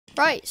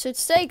Right, so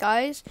today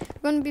guys,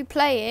 we're going to be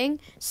playing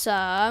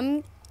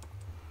some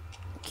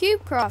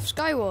Cubecraft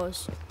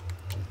Skywars.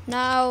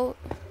 Now,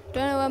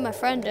 don't know where my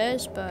friend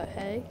is, but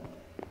hey.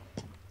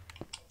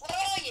 Where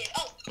are you?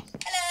 Oh,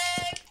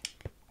 hello!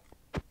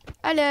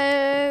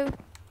 Hello!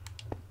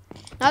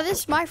 Now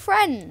this is my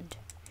friend.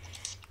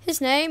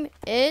 His name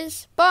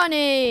is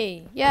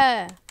Barney.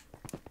 Yeah.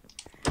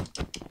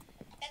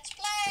 Let's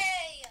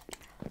play!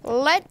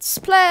 Let's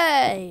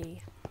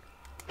play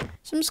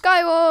some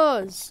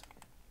Skywars.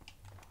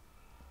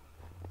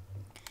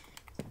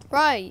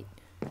 Right.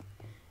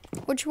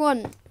 Which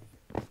one?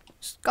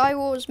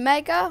 Skywars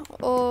Mega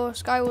or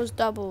Skywars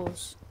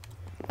Doubles?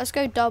 Let's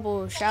go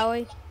doubles, shall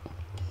we? For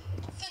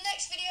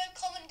next video,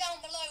 comment down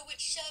below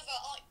which server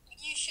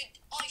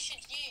I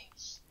should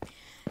use.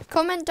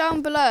 Comment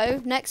down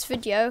below, next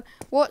video,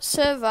 what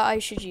server I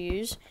should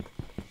use.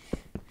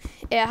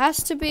 It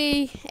has to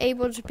be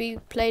able to be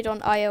played on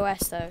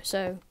iOS though,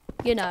 so,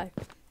 you know.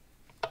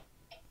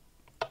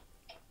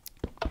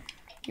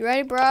 You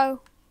ready, bro?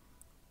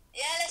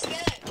 Yeah, let's go.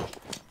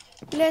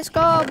 Let's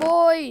go,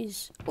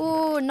 boys.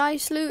 Oh,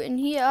 nice loot in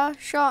here.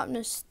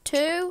 Sharpness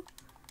 2.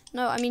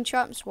 No, I mean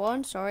sharpness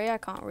 1. Sorry, I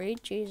can't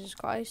read. Jesus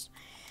Christ.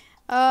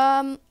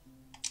 Let's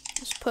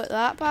put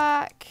that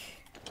back.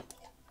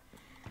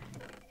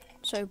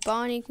 So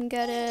Barney can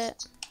get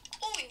it.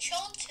 Oh,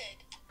 enchanted.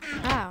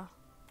 Ah.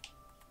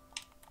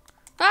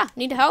 Ah,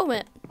 need a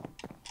helmet.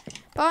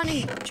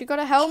 Barney, you got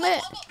a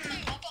helmet? I got two.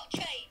 I got a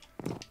chain.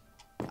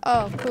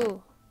 Oh,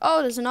 cool.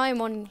 Oh, there's an iron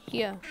one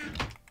here.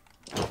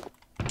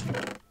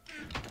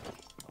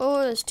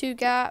 Oh, there's 2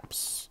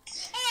 gaps.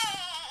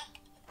 Ah!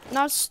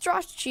 Now, the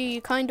strategy you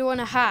kind of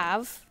want to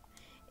have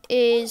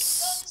is...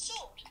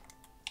 Sword.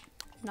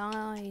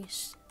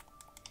 Nice.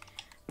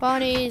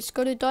 Barney's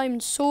got a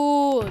diamond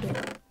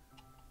sword.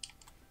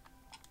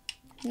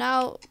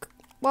 Now,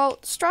 well,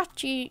 the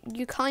strategy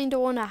you kind of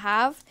want to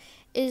have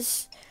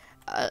is,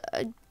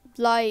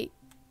 like,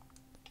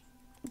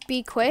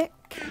 be quick,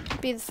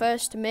 be the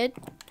first to mid.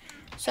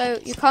 So,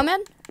 you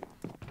coming?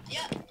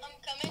 Yeah, I'm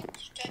coming.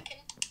 Just checking.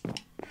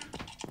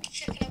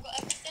 Checking I've got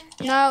everything.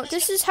 Yeah, Now, let's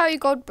this go. is how you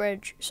god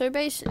bridge. So,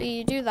 basically,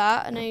 you do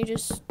that, and then you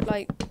just,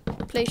 like,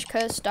 place your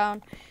cursor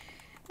down.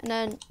 And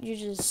then you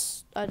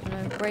just, I don't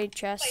know, raid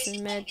chests Wait,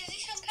 in mid. is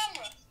this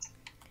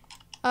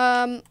on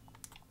camera?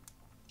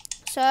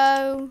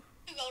 So...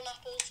 2 golden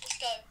apples. Let's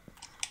go.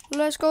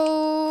 Let's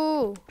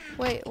go!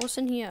 Wait, what's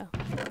in here?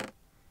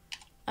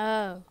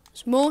 Oh,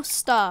 there's more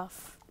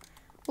stuff.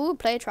 Ooh,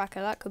 play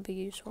tracker, that could be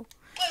useful.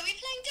 Wait, are we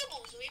playing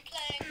doubles? Are we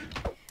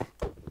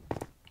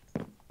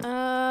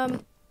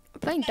playing... We're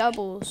playing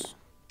doubles.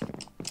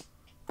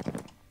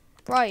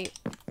 Right.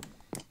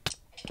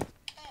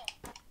 Oh.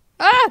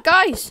 Ah,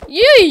 guys!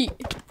 Yeet!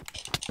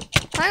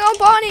 Hang on,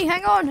 Barney!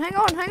 Hang on, hang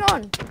on, hang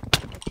on!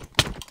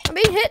 I'm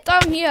being hit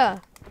down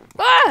here!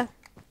 Ah!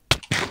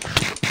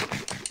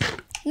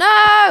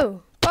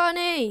 No!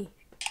 Barney!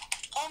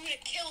 I'm gonna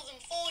kill them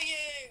for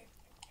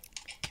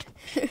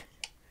you!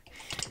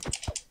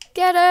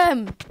 Get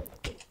him!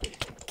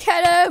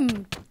 Get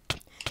him!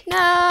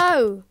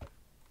 No!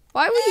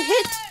 Why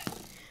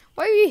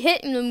were you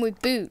hitting them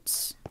with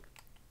boots?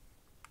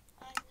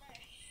 I know.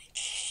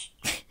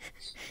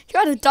 You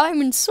got a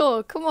diamond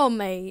sword. Come on,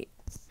 mate.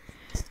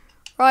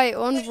 Right,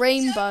 on Wait,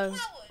 rainbow. is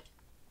it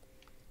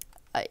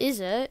overpowered? Is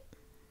it?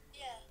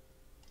 Yeah.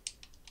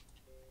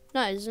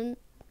 No, it isn't.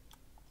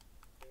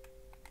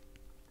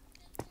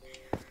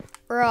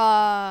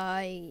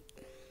 Right.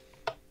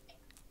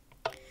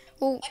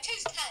 Well, I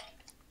chose tank.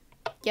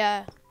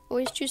 yeah.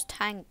 Always choose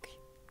tank.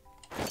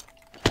 Go,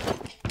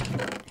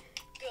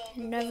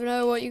 You go, never go.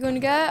 know what you're gonna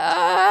get.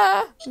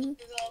 Ah! Go, go, go, go,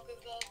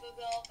 go,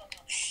 go.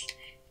 Shh.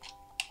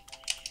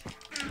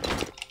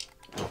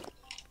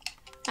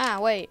 Ah,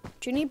 wait.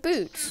 Do you need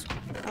boots?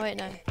 Oh, wait,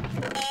 no. Yes.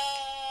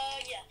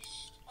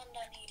 And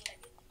I need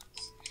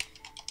leggings.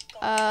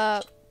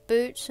 Go.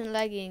 Boots and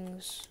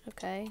leggings.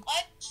 Okay. I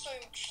have so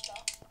much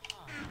stuff.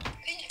 Can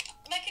you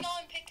make an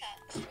iron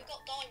pickaxe? We've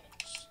got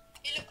diamonds.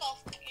 You look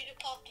after you.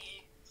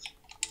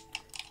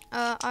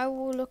 I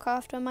will look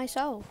after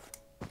myself.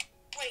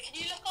 Wait, can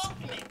you look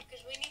after me?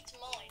 Because we need to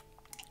mine.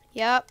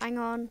 Yep, hang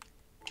on.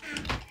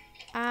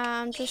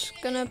 I'm just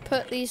gonna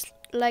put these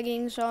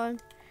leggings on.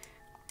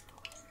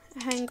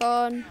 Hang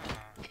on.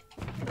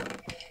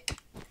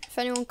 If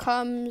anyone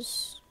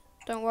comes,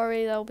 don't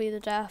worry, they'll be the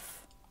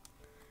death.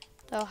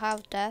 They'll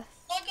have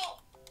death. I've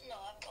got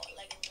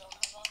leggings on,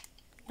 have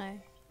I?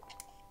 No.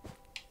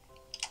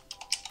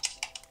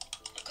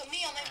 Look at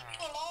me, I'm in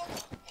full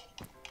armor.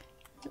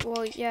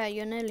 Well, yeah,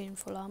 you're nearly in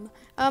full armor.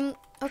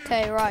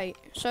 Okay, right.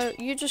 So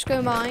you just go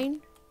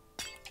mine.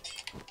 I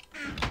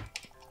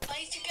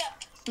need to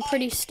get. I'm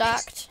pretty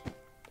stacked.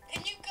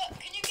 Can you get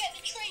the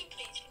tree,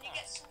 please? Can you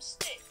get some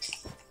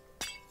sticks?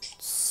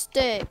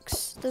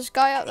 Sticks. There's a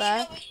guy up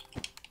there.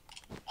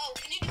 Oh,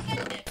 can you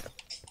defend it?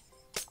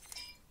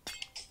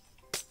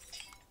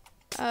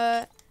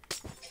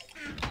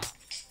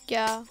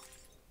 Yeah.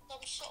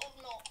 I'm sort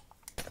of not.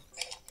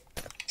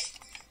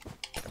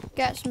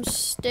 Get some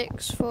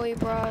sticks for you,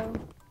 bro.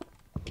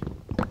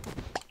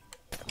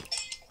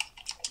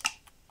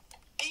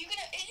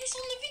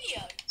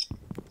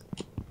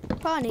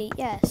 Barney,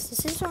 yes,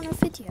 this is on a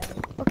video,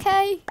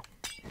 okay?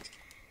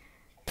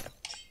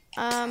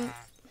 My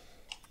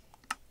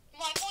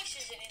voice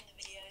isn't in the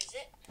video, is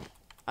it?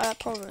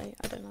 Probably,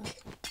 I don't know.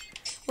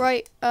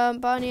 Right,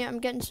 Barney, I'm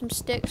getting some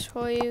sticks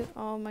for you.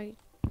 Oh my,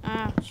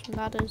 some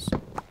ladders.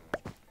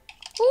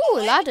 Ooh,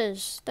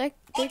 ladders. They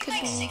could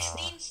be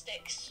 16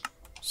 sticks.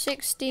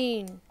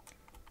 16.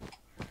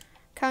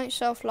 Count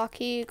yourself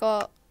lucky, you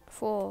got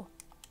 4.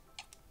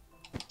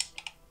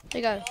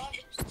 There you go.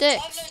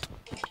 Sticks.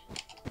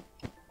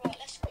 Right,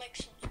 let's make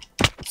some.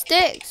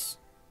 Sticks.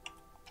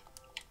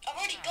 I've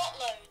already got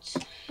loads.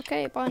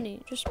 Okay,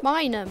 Barney, just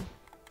mine them.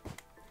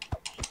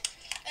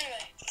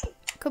 Anyway.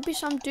 Could be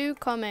some dew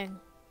coming.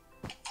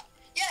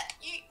 Yeah,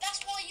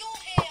 that's why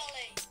you're here,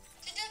 Ollie.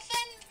 To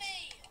defend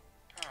me.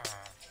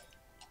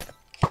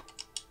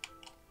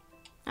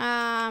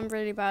 I'm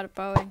really bad at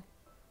bowing.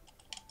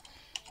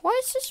 Why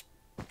is this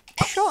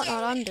shot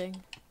not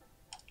landing?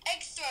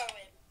 Egg throw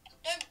him.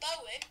 Don't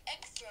bow him,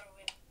 egg throw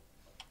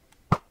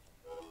him.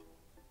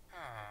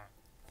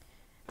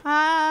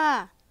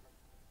 Ah!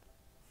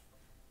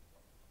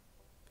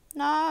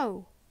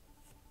 No!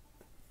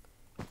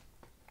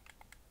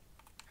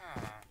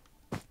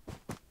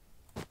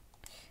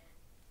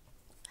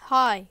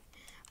 Hi.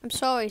 I'm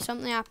sorry,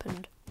 something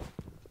happened.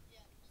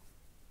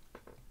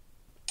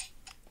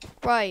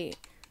 Right.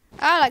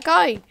 That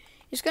guy!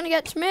 He's gonna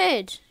get to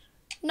mid!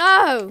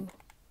 No!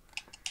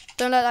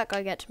 Don't let that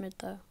guy get to mid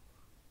though.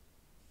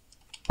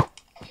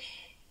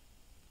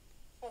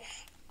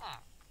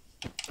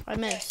 I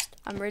missed.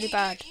 I'm really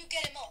bad. You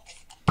get him off.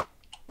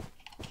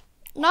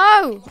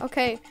 No!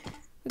 Okay.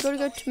 We gotta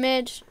go to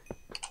mid.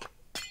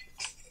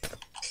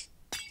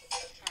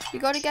 You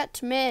gotta get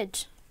to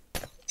mid.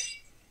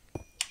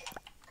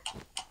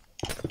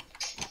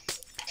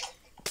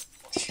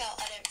 Watch out,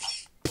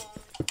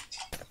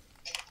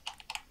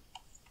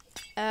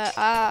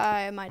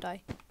 I might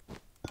die.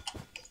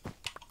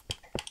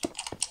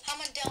 How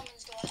many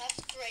diamonds do I have?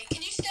 3.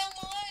 Can you stay on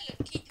my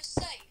island? Keep us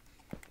safe.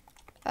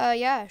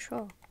 Yeah,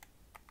 sure.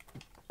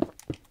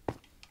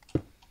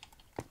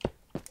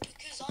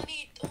 Because I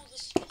need all the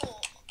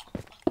support I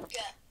can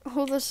get.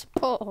 All the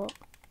support.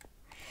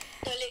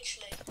 No,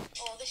 literally.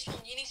 Oh, this one,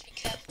 you need to be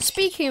careful.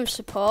 Speaking of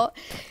support,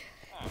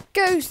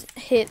 go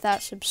hit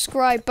that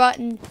subscribe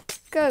button.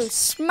 Go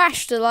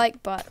smash the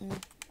like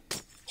button.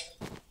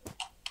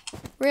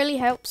 Really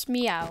helps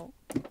me out.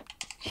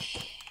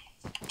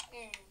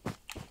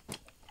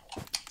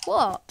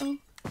 What?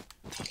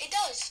 It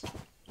does.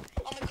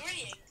 I'm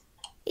agreeing.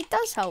 It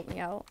does help me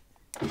out.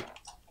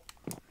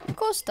 Of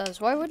course it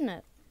does. Why wouldn't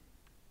it?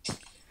 I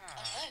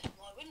don't know.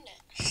 Why wouldn't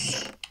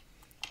it?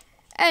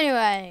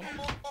 Anyway,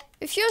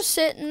 if you're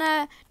sitting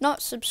there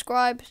not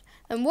subscribed,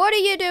 then what are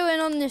you doing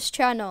on this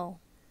channel?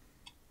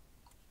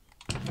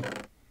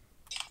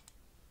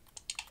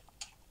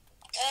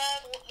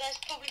 There's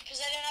probably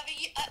presenting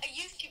a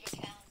YouTube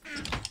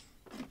account.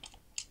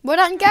 Well,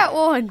 then get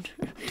one.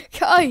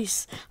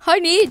 Guys, I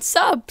need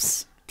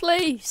subs,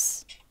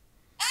 please.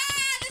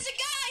 Ah, there's a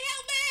guy!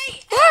 Help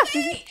me! Ah! Help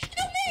me!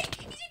 Help me!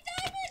 He's in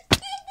diamonds!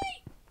 Help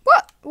me!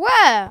 What?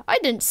 Where? I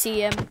didn't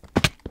see him.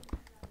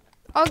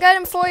 I'll get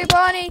him for you,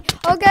 Barney.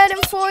 I'll get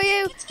him for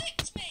you.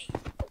 Protect me!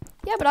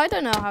 Yeah, but I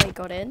don't know how he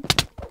got in.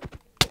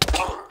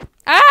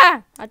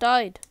 Ah! I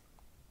died.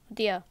 Oh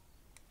dear.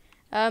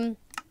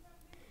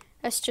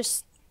 Let's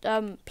just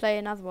play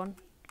another one.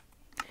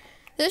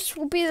 This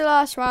will be the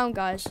last round,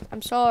 guys.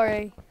 I'm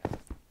sorry.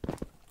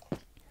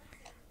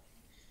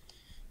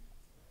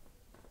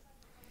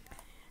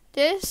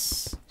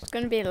 This is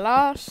going to be the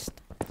last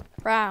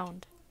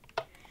round.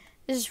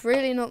 This is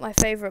really not my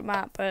favourite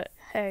map, but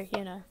hey,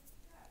 you know.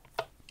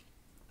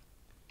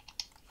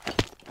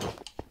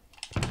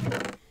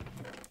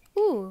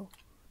 Ooh,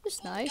 this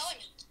is nice.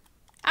 Diamond.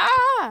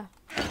 Ah!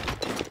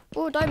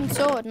 Ooh, diamond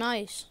sword,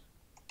 nice.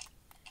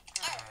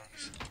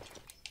 Arrows.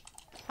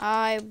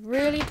 I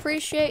really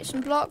appreciate some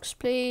blocks,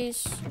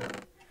 please.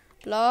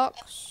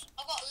 Blocks.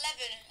 I've got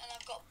 11 and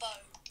I've got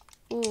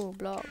bow. Ooh,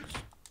 blocks.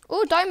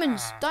 Ooh,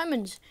 diamonds,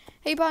 diamonds.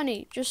 Hey,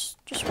 Barney, just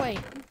wait.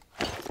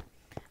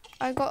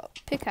 I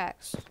got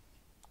pickaxe.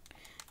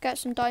 Get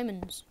some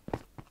diamonds.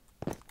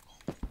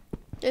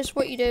 This is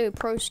what you do,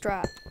 pro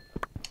strat.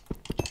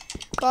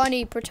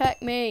 Barney,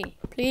 protect me,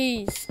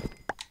 please.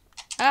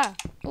 Ah,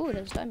 ooh,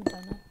 there's diamond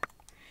down there.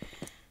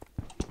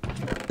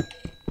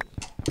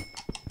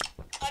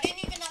 I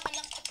didn't even have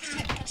enough to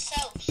protect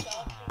myself, so...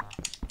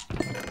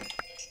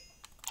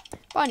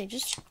 Barney,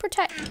 just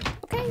protect me,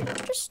 okay?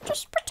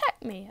 Just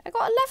protect me. I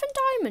got 11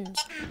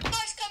 diamonds.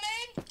 Guys, come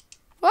in!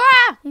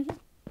 Ah!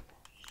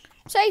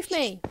 Save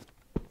me. No,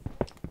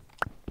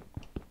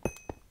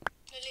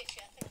 literally,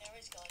 I think there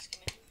is guys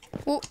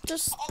coming. Well,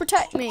 just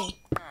protect me.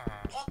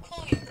 I'll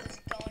call you if there's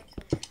a guy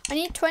coming. I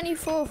need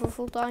 24 for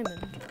full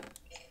diamond.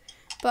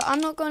 But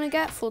I'm not going to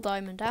get full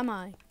diamond, am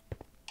I?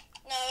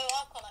 No,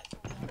 I've got like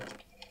 4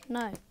 diamonds.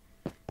 No.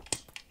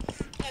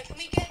 No, can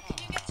you get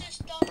this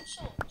diamond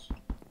swords?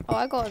 Oh,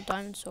 I got a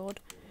diamond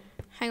sword.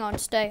 Hang on,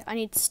 stay. I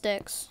need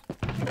sticks.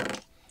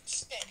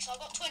 Sticks, I've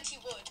got 20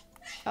 wood.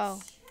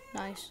 Oh,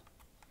 nice.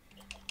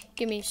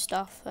 give me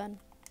stuff then.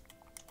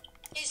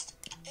 Here's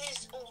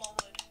all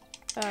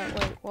my wood.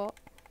 Wait, what?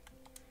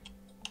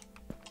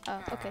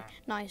 Oh, okay,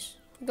 nice.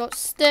 We got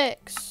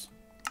sticks.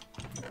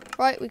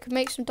 Right, we can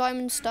make some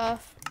diamond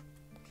stuff.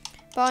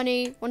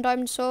 Barney, 1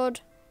 diamond sword.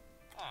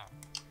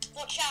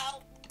 Watch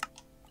out.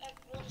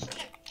 Everyone's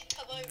tempted to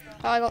come over.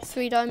 Oh, I got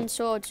 3 diamond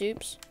swords,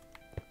 oops.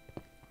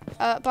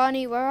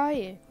 Barney, where are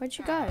you? Where'd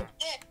you go?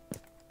 Here.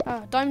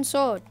 Oh, diamond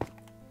sword.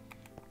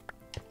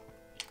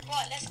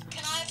 Right,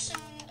 can I have some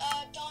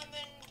diamond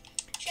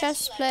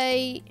Chest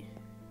plate.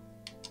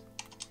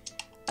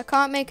 I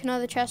can't make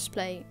another chest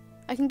plate.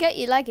 I can get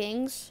you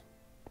leggings.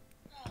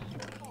 Oh,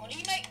 come on, you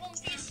make one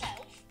for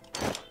yourself?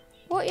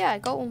 What? Yeah, I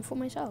got one for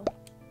myself.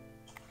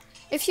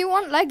 If you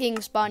want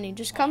leggings, Barney,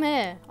 just come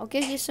here. I'll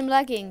give you some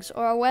leggings,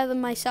 or I'll wear them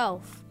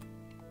myself.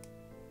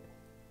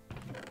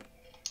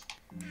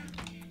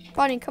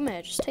 Barney, come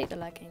here. Just take the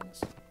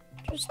leggings.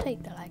 Just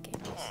take the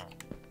leggings.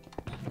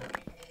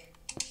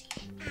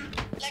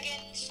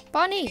 Leggings.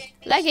 Barney,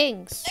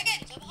 leggings.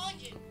 Leggings, I'm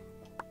behind you.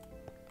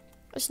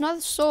 There's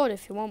another sword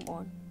if you want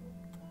one.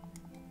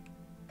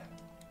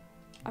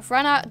 I've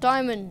run out of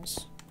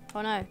diamonds.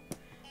 Oh no.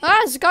 Ah,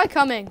 there's a guy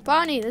coming.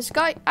 Barney, there's a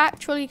guy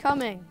actually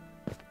coming.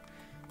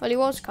 Well, he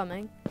was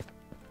coming.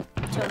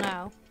 Until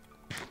now.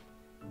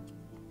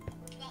 I'm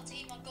about to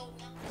eat my gold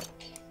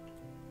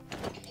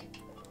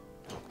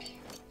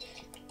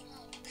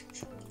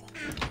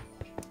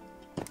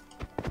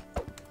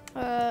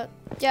now.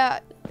 Yeah,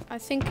 I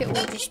think it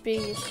will just be...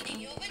 You're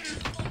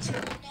eventually going to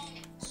more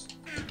diamonds.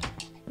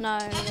 No. How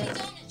many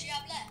diamonds do you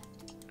have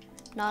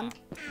left? None.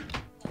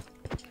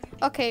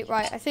 Okay,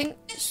 right, I think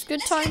it's a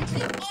good time. Let's get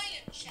to the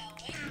island, shall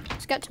we?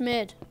 Let's get to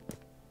mid.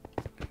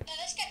 No,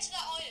 let's get to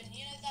that island.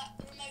 You know that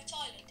remote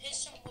island? Here's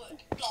some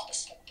wood.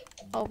 Blocks.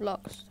 Oh,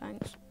 blocks,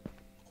 thanks.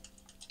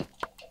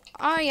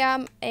 I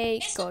am a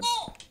Here's god.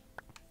 some more.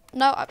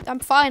 No, I'm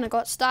fine, I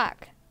got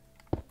stack.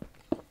 Can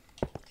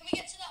we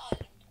get to that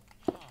island?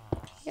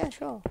 Yeah,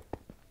 sure.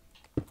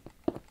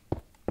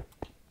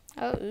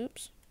 Oh,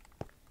 oops.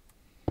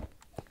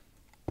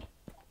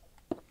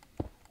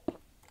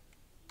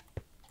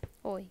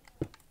 Oi.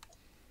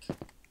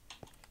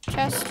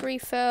 Chest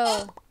refill.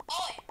 Irons.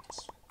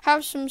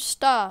 Have some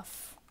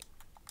stuff.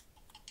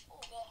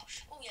 Oh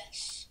gosh. Oh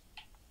yes.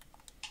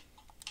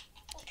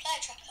 Oh, player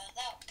tracker.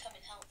 That would come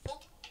in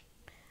helpful.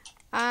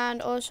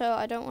 And also,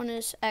 I don't want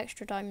this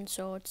extra diamond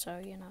sword, so,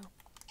 you know.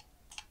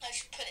 I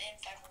should put it in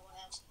for everyone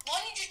else. Why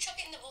don't you just chuck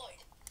it in the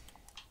void?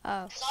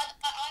 Oh. Because I've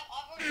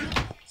already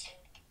got that sword.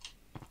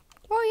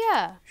 Oh,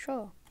 yeah,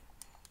 sure.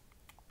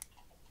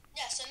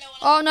 Yeah, so no one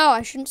else. Oh, no,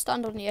 I shouldn't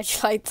stand on the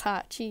edge like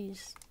that.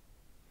 Jeez.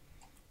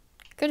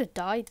 Could have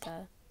died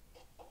there.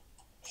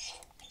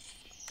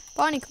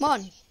 Barney, come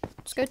on.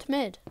 Let's go to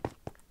mid.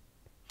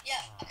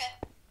 Yeah, okay.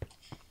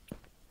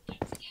 No,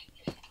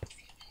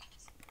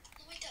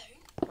 we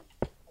don't.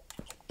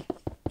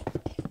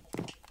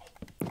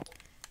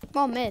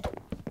 Come on, mid.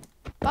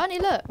 Barney,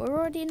 look, we're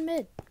already in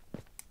mid.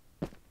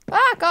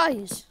 Ah,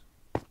 guys.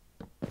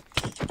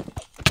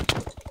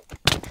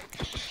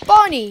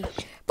 Barney!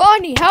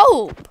 Barney,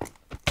 help!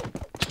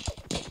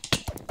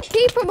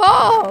 Keep him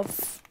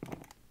off!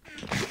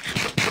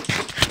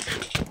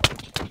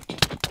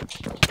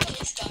 Oh,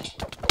 this guy.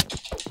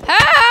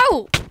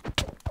 Help!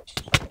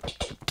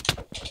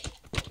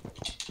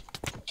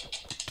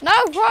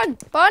 No, run!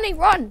 Barney,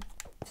 run!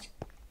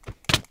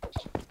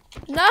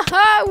 No,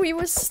 we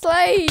were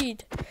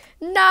slayed!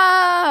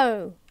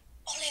 No!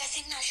 Ollie, I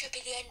think that should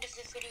be the end of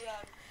the video.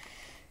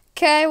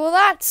 Okay, well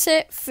that's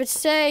it for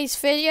today's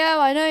video.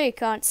 I know you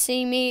can't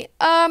see me.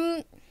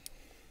 Bye.